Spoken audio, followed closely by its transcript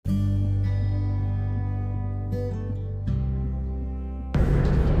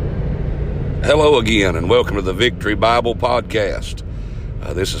Hello again, and welcome to the Victory Bible Podcast.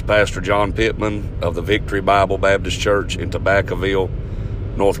 This is Pastor John Pittman of the Victory Bible Baptist Church in Tobaccoville,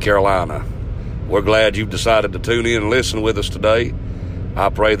 North Carolina. We're glad you've decided to tune in and listen with us today. I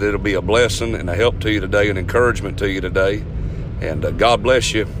pray that it'll be a blessing and a help to you today, an encouragement to you today. And God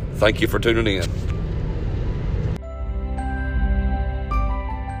bless you. Thank you for tuning in.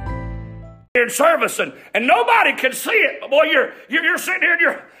 In service and nobody can see it. But boy, you're sitting here and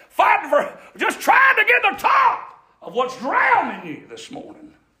you're fighting for just trying to get the top of what's drowning you this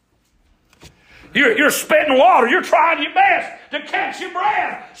morning. You're spitting water. You're trying your best to catch your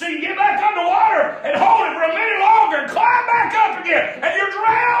breath so you can get back underwater and hold it for a minute longer and climb back up again. And you're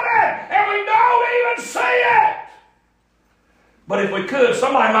drowning and we don't even see it. But if we could,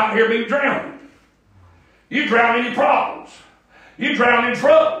 somebody might hear me drowning. You drown in your problems. You drown in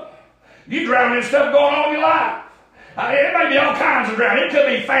trouble. You drown in stuff going on in your life. It may be all kinds of drowning. It could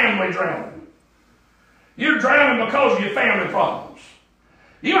be family drowning. You're drowning because of your family problems.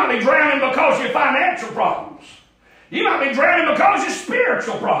 You might be drowning because of your financial problems. You might be drowning because of your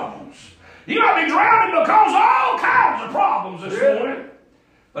spiritual problems. You might be drowning because of all kinds of problems this morning.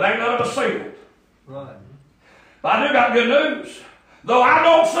 But ain't none of us see it. Right. But I do got good news. Though I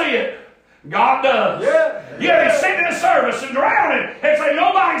don't see it, God does. You may be sitting in a service and drowning and say,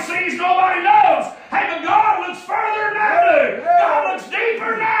 nobody sees, nobody knows. Hey, but God looks further than I do. God looks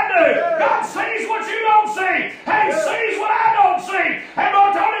deeper than I do. God sees what you don't see. Hey, He sees what I don't see. And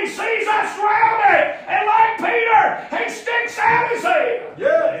Lord Tony sees us drowning. And like Peter, He sticks out His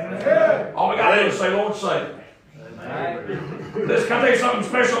head. All we got to do is say, Lord, save me. This, can I tell you something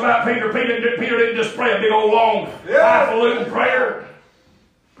special about Peter? Peter didn't just pray a big old long, highfalutin prayer.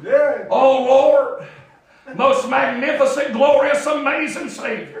 Oh, Lord, most magnificent, glorious, amazing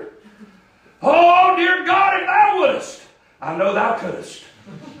Savior. Oh, dear God, if thou wouldest, I know thou couldst.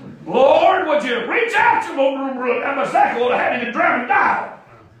 Lord, would you reach out to me? I'm exactly what I had to drown and die.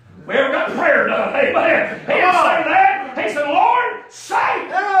 We ever got prayer done? Amen. He didn't say that. He said, Lord, save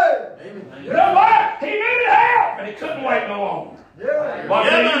me. You know what? He needed help, and he couldn't wait no longer. What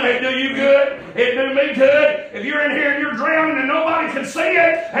it do you good? It do me good. If you're in here and you're drowning and nobody can see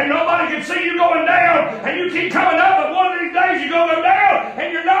it, and nobody can see you going down, and you keep coming up, but one of these days you're going to go down,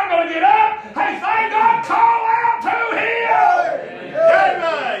 and you're not going to get up, hey, thank God, call out to Him.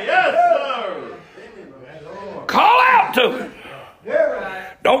 Yes, sir. Call out to Him.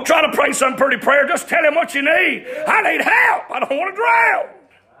 Don't try to pray some pretty prayer. Just tell Him what you need. I need help. I don't want to drown.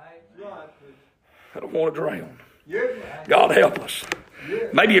 I don't want to drown. God help us.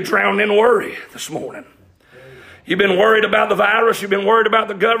 Maybe you're drowning in worry this morning. You've been worried about the virus. You've been worried about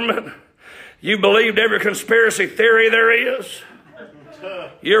the government. You believed every conspiracy theory there is.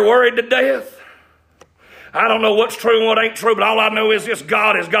 You're worried to death. I don't know what's true and what ain't true, but all I know is this: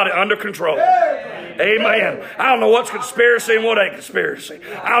 God has got it under control. Amen. I don't know what's conspiracy and what ain't conspiracy.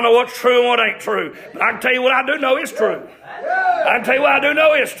 I don't know what's true and what ain't true. But I can tell you what I do know is true. I can tell you what I do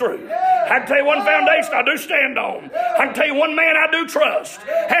know is true. I can tell you one foundation I do stand on. I can tell you one man I do trust.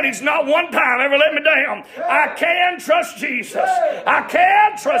 And He's not one time ever let me down. I can trust Jesus. I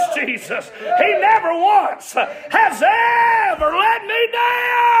can trust Jesus. He never once has ever let me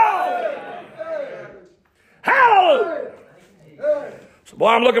down. Hallelujah. So, boy,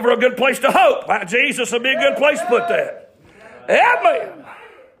 I'm looking for a good place to hope. Jesus would be a good place to put that. Amen.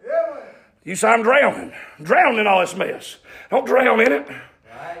 You say, I'm drowning. I'm drowning in all this mess. Don't drown in it.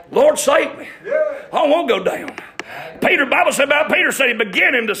 Lord, save me. I don't want to go down. Peter, Bible said about Peter, said he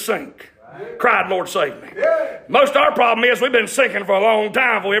beginning to sink. Cried, Lord, save me. Most of our problem is we've been sinking for a long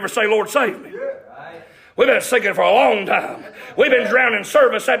time before we ever say, Lord, save me. We've been sinking for a long time. We've been drowning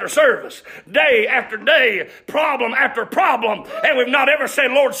service after service, day after day, problem after problem, and we've not ever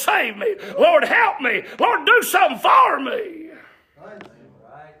said, Lord, save me. Lord, help me. Lord, do something for me.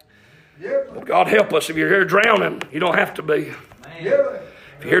 Well, God help us. If you're here drowning, you don't have to be. If you're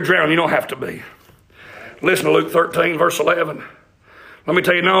here drowning, you don't have to be. Listen to Luke 13, verse 11. Let me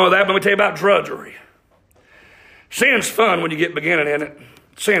tell you none of that. Let me tell you about drudgery. Sin's fun when you get beginning in it.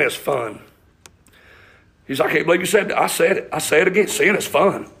 Sin is fun. He said, I can't believe you said that. I said it. I say it again. Sin is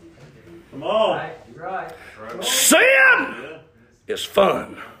fun. Come on. Sin is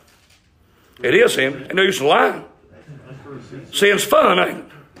fun. It is him. Ain't no use in lying. Sin's fun, ain't it?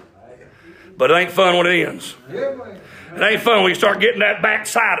 But it ain't fun when it ends. It ain't fun when you start getting that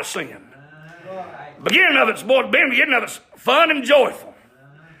backside of sin. Beginning of it's fun and joyful.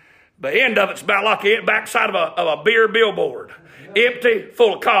 The end of it's about like the backside of a beer billboard. Empty,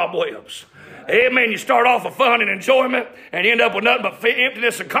 full of cobwebs. Amen. You start off with fun and enjoyment, and you end up with nothing but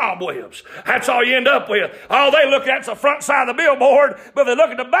emptiness and cobwebs. That's all you end up with. All they look at's the front side of the billboard, but if they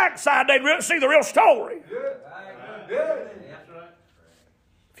look at the back side, they'd see the real story.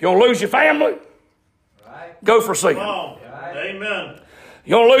 If you want to lose your family, go for sin. Amen.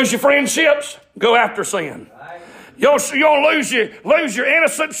 You want to lose your friendships, go after sin. You want to lose your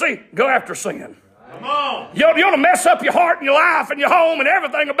innocency, go after sin. Come on. You want to mess up your heart and your life and your home and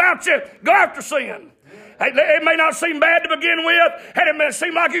everything about you, go after sin. It may not seem bad to begin with, and it may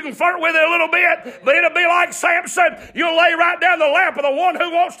seem like you can flirt with it a little bit, but it'll be like Samson. You'll lay right down the lap of the one who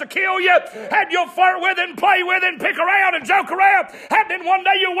wants to kill you, and you'll flirt with it and play with it and pick around and joke around, and then one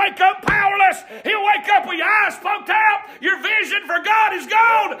day you'll wake up powerless. He'll wake up with your eyes poked out. Your vision for God is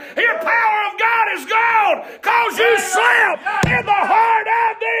gone. Your power of God is gone, because you slept in the heart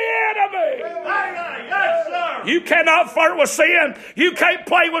of the enemy. Yes, sir. You cannot flirt with sin. You can't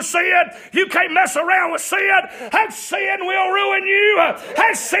play with sin. You can't mess around with sin. And sin will ruin you.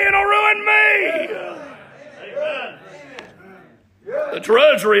 And sin will ruin me. Amen. The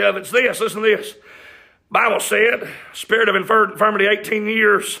drudgery of it's this. Listen to this. Bible said, spirit of infirmity 18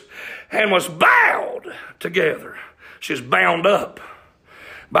 years, and was bound together. She's bound up.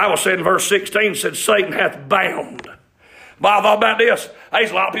 Bible said in verse 16, said, Satan hath bound. But I thought about this.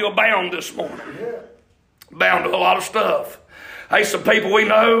 There's a lot of people bound this morning. Bound to a lot of stuff. There's some people we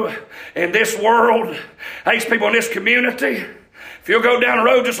know in this world. There's people in this community. If you'll go down the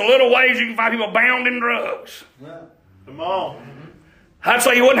road just a little ways, you can find people bound in drugs. Come on. I'd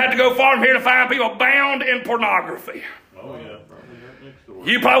say you wouldn't have to go far from here to find people bound in pornography. Oh, yeah. Probably right next door.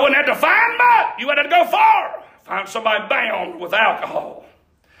 You probably wouldn't have to find much. You wouldn't have to go far. Find somebody bound with alcohol.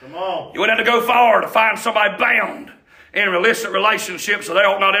 Come on. You wouldn't have to go far to find somebody bound in illicit relationships that they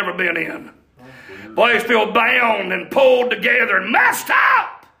ought not ever been in. Boy, these people bound and pulled together and messed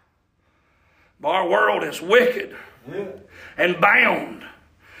up. But our world is wicked and bound.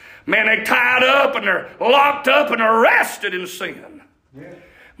 Man, they tied up and they're locked up and arrested in sin.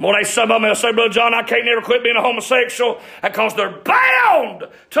 Boy, some of them will say, Brother John, I can't never quit being a homosexual because they're bound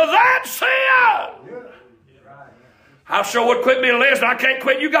to that sin. I sure would quit being a lesbian. I can't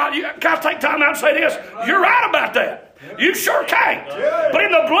quit. You got to take time out and say this. You're right about that. You sure can't. But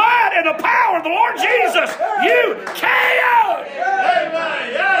in the blood and the power of the Lord Jesus, you can.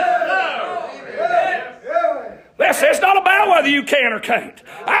 Amen. Yes, sir. Listen, it's not about whether you can or can't.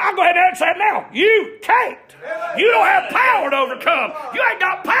 I'll go ahead and answer that now. You can't. You don't have power to overcome. You ain't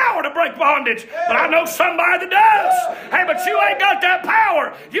got power to break bondage. But I know somebody that does. Hey, but you ain't got that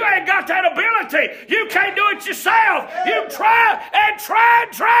power. You ain't got that ability. You can't do it yourself. You try and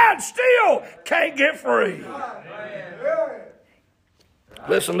still can't get free.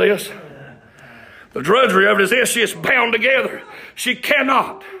 Listen to this. The drudgery of it is this. She is bound together. She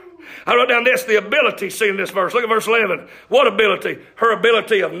cannot. I wrote down this, the ability seen in this verse. Look at verse 11. What ability? Her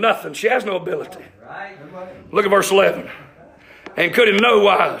ability of nothing. She has no ability. Look at verse 11. And could in no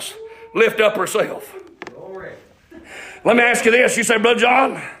wise lift up herself. Let me ask you this. You say, Brother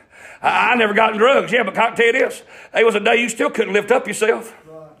John, I never got in drugs. Yeah, but can I tell you this? There was a day you still couldn't lift up yourself.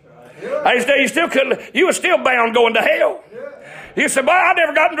 There was a day you still couldn't. You were still bound going to hell. You said, boy, I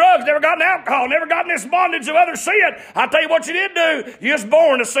never got in drugs, never got in alcohol, never got in this bondage of other sin. I'll tell you what you did do. You was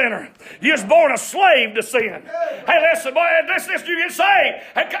born a sinner. You was born a slave to sin. Hey, listen, boy, listen, you get saved.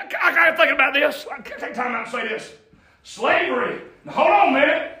 Hey, I got thinking about this. I can't take time out and say this. Slavery. Now, hold on a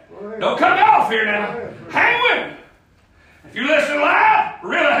minute. Don't cut me off here now. Hang with me. If you listen live,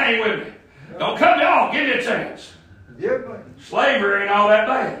 really hang with me. Don't cut me off. Give me a chance. Slavery ain't all that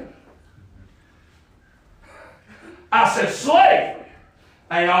bad. I said slavery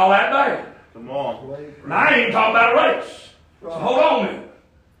ain't all that bad. Come on. Now, I ain't even talking about a race. So hold on a minute.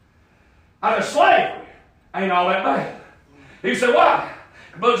 I said slavery ain't all that bad. He said, why?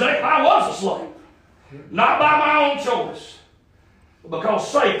 Brother Jake, I was a slave. Not by my own choice. But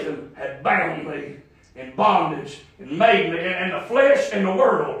because Satan had bound me in bondage and made me in the flesh and the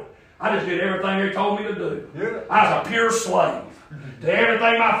world. I just did everything he told me to do. I was a pure slave. To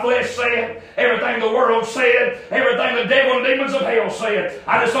everything my flesh said, everything the world said, everything the devil and demons of hell said.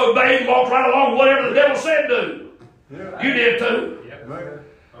 I just obeyed and walked right along whatever the devil said do. You did too.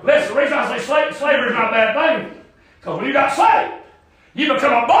 Listen, the reason I say slavery is not a bad thing, because when you got saved, you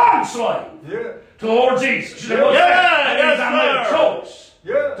become a bond slave to the Lord Jesus. You say, well, that means I made a choice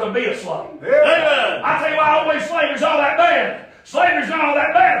to be a slave. I tell you why I don't believe slavery's all that bad. Slavery's not all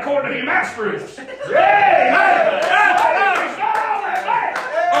that bad according to who your master is. Slavery's not all that bad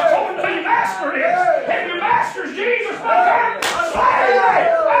according to who your master is. If your master's Jesus, slavery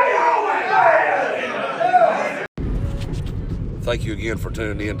ain't all that bad. Thank you again for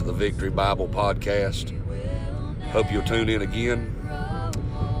tuning in to the Victory Bible Podcast. Hope you'll tune in again. I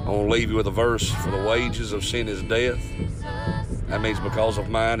want to leave you with a verse. For the wages of sin is death. That means because of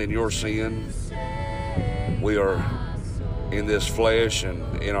mine and your sin, we are in this flesh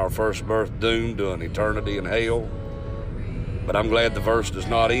and in our first birth doomed to an eternity in hell. But I'm glad the verse does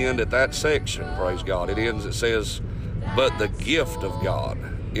not end at that section, praise God. It ends, it says, but the gift of God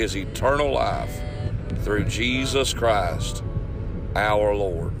is eternal life through Jesus Christ, our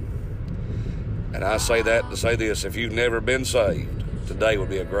Lord. And I say that to say this, if you've never been saved, today would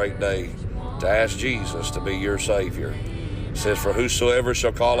be a great day to ask Jesus to be your Savior. It says, for whosoever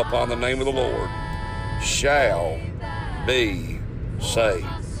shall call upon the name of the Lord shall be saved.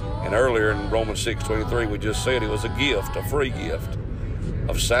 And earlier in Romans 6:23, we just said it was a gift, a free gift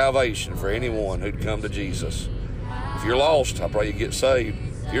of salvation for anyone who'd come to Jesus. If you're lost, I pray you get saved.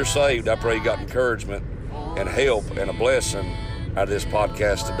 If you're saved, I pray you got encouragement and help and a blessing out of this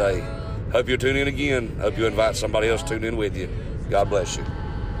podcast today. Hope you'll tune in again. Hope you invite somebody else to tune in with you. God bless you.